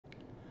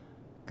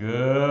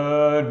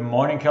Good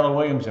morning, Keller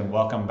Williams, and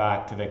welcome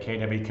back to the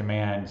KW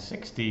Command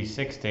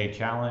 66-Day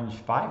Challenge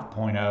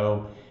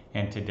 5.0,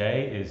 and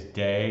today is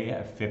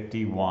day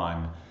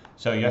 51.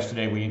 So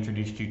yesterday we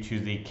introduced you to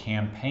the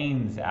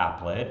Campaigns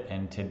applet,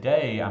 and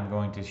today I'm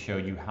going to show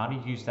you how to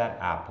use that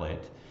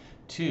applet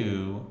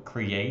to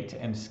create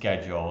and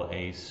schedule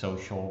a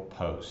social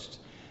post.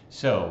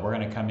 So we're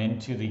going to come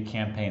into the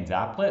Campaigns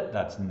applet,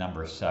 that's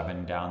number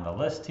 7 down the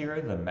list here,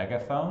 the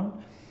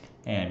megaphone,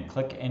 and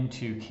click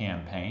into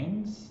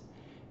Campaigns.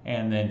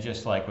 And then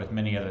just like with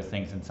many other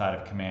things inside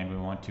of Command, we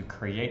want to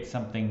create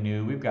something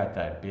new. We've got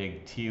that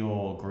big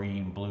teal,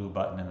 green, blue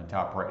button in the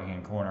top right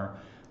hand corner.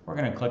 We're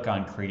going to click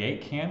on Create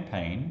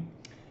Campaign.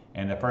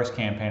 And the first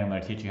campaign I'm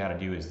going to teach you how to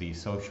do is the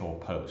social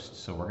post.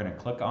 So we're going to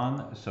click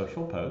on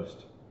Social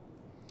Post.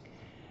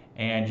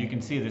 And you can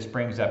see this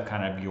brings up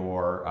kind of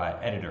your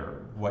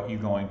editor, what you're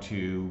going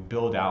to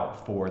build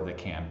out for the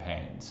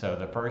campaign. So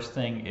the first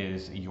thing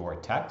is your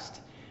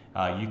text.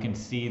 You can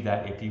see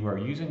that if you are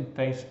using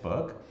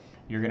Facebook,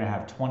 you're going to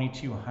have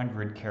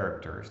 2,200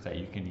 characters that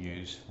you can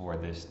use for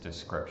this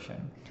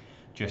description.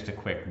 Just a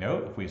quick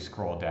note, if we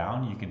scroll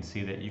down, you can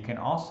see that you can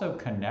also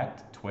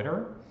connect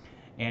Twitter.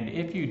 And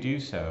if you do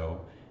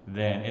so,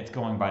 then it's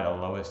going by the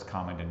lowest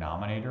common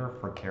denominator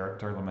for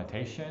character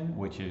limitation,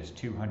 which is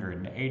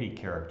 280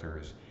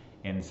 characters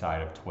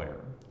inside of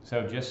Twitter.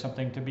 So just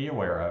something to be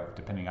aware of,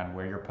 depending on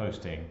where you're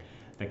posting,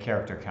 the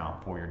character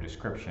count for your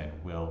description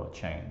will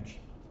change.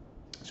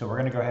 So we're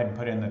going to go ahead and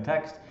put in the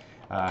text.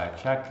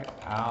 Check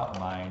out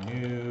my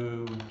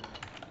new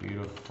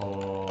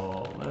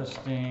beautiful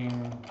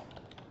listing.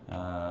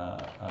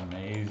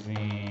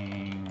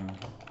 Amazing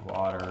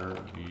water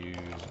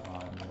views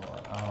on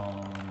your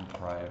own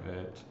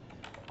private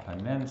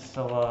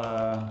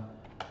peninsula.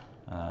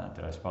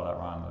 Did I spell that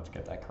wrong? Let's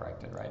get that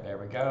corrected. Right, there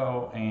we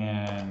go.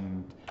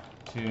 And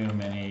too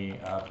many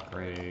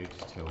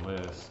upgrades to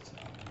list.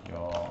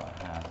 You'll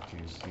have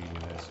to see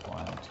this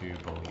one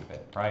to believe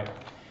it, right?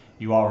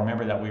 You all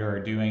remember that we were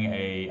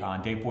doing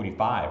on day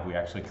 45, we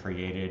actually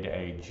created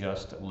a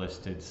just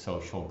listed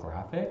social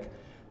graphic.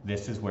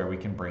 This is where we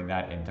can bring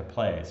that into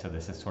play. So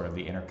this is sort of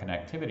the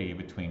interconnectivity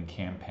between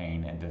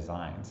campaign and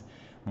designs.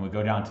 When we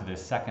go down to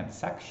this second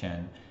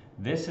section,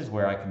 this is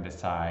where I can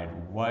decide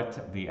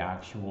what the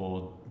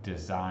actual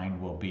design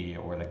will be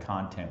or the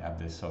content of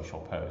this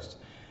social post.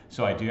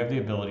 So I do have the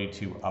ability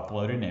to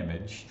upload an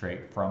image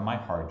straight from my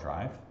hard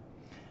drive.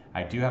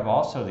 I do have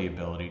also the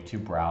ability to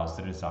browse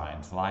the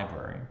designs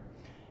library.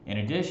 In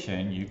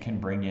addition, you can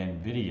bring in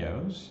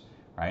videos,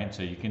 right?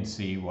 So you can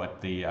see what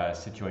the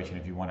situation,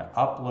 if you want to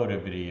upload a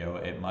video,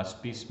 it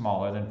must be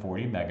smaller than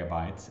 40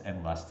 megabytes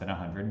and less than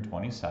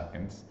 120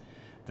 seconds.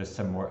 The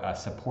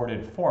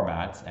supported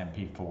formats,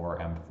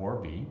 MP4,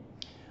 M4V.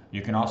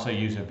 You can also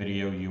use a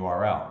video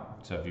URL.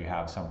 So if you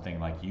have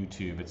something like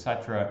YouTube,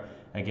 etc.,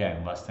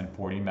 again, less than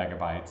 40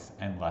 megabytes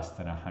and less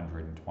than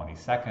 120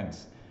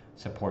 seconds.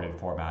 Supported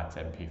formats,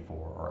 MP4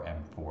 or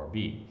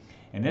M4V.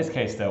 In this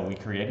case though, we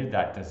created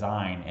that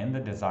design in the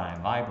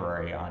design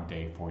library on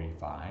day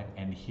 45,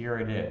 and here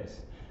it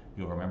is.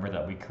 You'll remember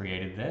that we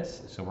created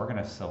this, so we're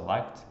going to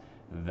select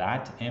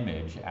that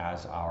image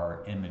as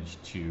our image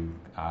to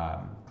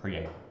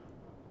create.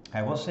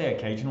 I will say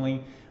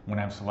occasionally when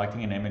I'm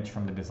selecting an image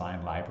from the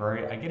design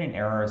library, I get an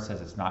error that says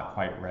it's not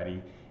quite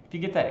ready. If you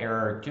get that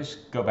error,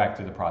 just go back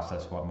through the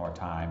process one more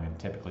time, and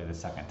typically the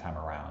second time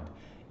around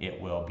it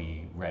will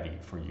be ready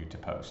for you to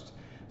post.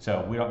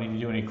 So we don't need to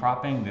do any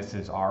cropping. This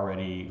is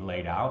already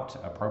laid out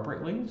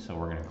appropriately. So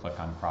we're going to click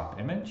on crop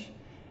image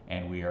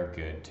and we are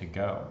good to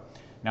go.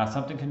 Now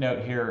something to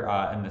note here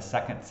in the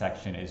second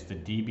section is the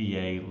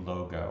DBA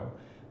logo.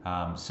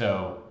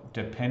 So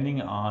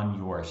depending on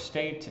your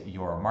state,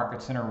 your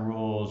market center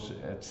rules,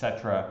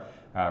 etc.,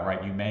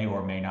 right, you may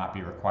or may not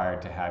be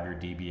required to have your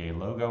DBA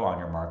logo on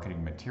your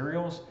marketing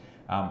materials.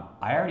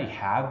 I already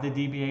have the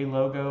DBA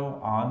logo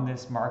on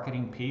this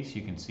marketing piece.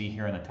 You can see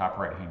here in the top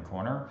right hand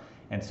corner.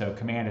 And so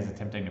Command is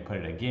attempting to put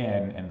it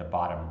again in the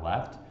bottom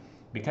left.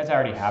 Because I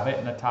already have it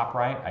in the top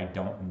right, I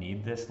don't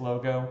need this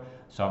logo.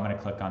 So I'm going to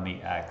click on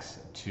the X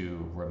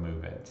to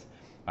remove it.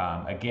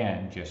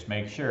 Again, just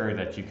make sure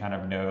that you kind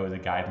of know the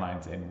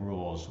guidelines and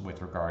rules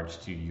with regards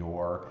to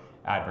your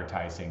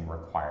advertising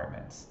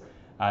requirements.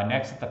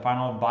 Next, at the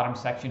final bottom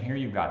section here,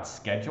 you've got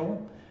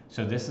schedule.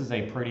 So this is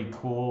a pretty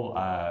cool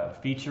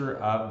feature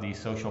of the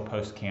social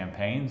post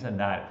campaigns, in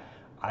that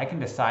I can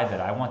decide that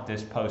I want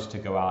this post to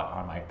go out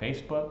on my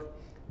Facebook,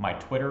 my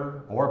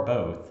Twitter, or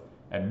both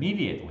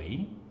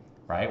immediately,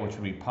 right, which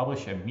would be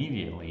published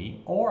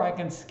immediately, or I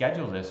can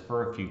schedule this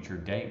for a future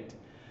date.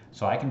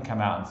 So I can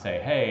come out and say,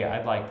 hey,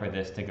 I'd like for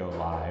this to go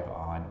live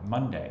on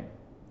Monday.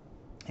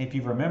 If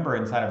you remember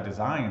inside of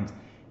designs,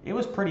 it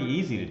was pretty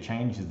easy to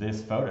change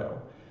this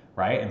photo,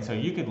 right? And so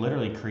you could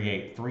literally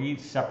create 3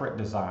 separate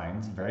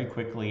designs very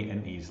quickly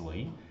and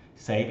easily,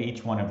 save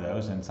each one of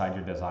those inside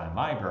your design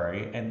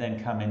library, and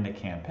then come into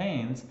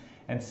campaigns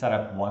and set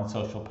up one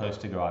social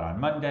post to go out on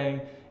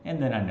Monday,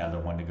 and then another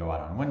one to go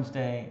out on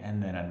Wednesday,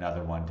 and then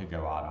another one to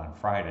go out on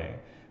Friday.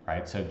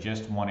 right? So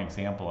just one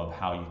example of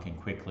how you can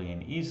quickly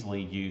and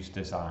easily use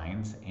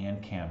designs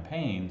and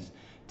campaigns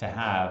to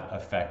have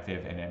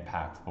effective and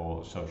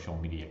impactful social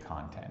media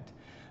content.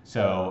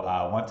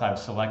 So once I've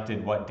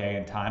selected what day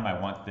and time I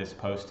want this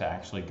post to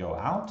actually go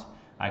out,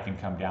 I can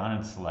come down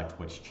and select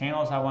which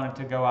channels I want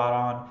it to go out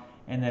on.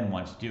 And then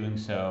once doing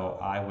so,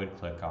 I would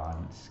click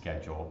on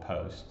schedule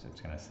post.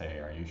 It's going to say,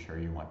 are you sure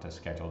you want to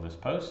schedule this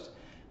post?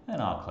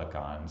 And I'll click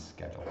on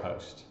schedule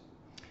post.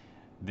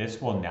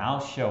 This will now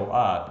show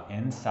up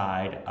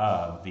inside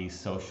of the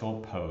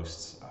social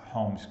posts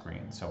home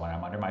screen. So when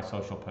I'm under my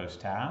social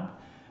post tab,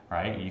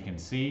 right, you can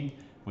see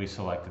we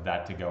selected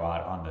that to go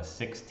out on the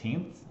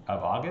 16th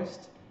of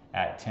August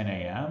at 10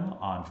 a.m.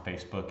 on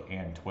Facebook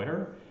and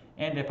Twitter.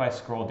 And if I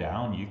scroll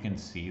down, you can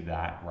see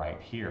that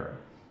right here.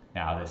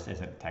 Now, this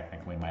isn't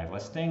technically my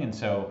listing, and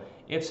so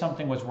if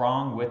something was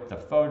wrong with the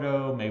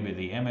photo, maybe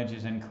the image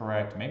is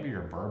incorrect, maybe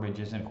your verbiage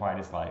isn't quite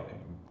as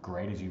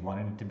great as you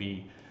wanted it to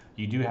be,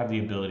 you do have the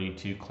ability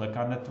to click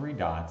on the three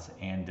dots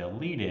and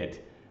delete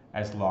it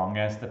as long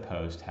as the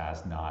post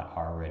has not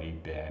already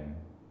been,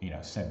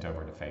 sent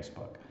over to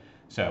Facebook.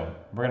 So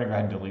we're going to go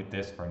ahead and delete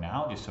this for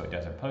now, just so it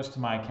doesn't post to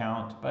my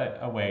account, but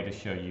a way to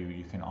show you,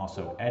 you can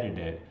also edit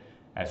it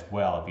as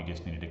well if you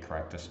just needed to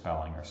correct a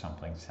spelling or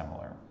something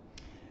similar.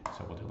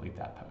 So we'll delete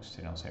that post.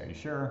 And I'll say, are you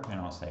sure? And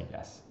I'll say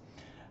yes.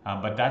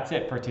 But that's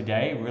it for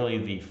today. Really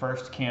the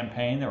first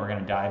campaign that we're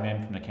going to dive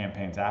in from the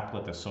campaigns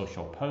applet, the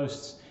social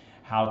posts,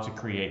 how to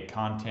create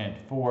content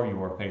for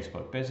your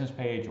Facebook business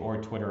page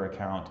or Twitter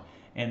account,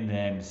 and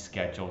then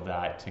schedule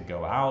that to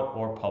go out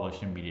or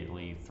publish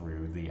immediately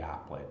through the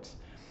applet.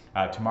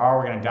 Tomorrow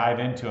we're going to dive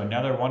into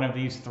another one of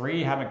these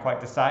three. Haven't quite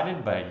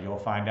decided, but you'll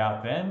find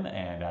out then.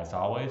 And as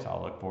always,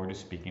 I'll look forward to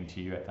speaking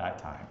to you at that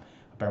time.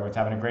 Hope everyone's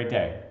having a great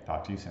day.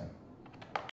 Talk to you soon.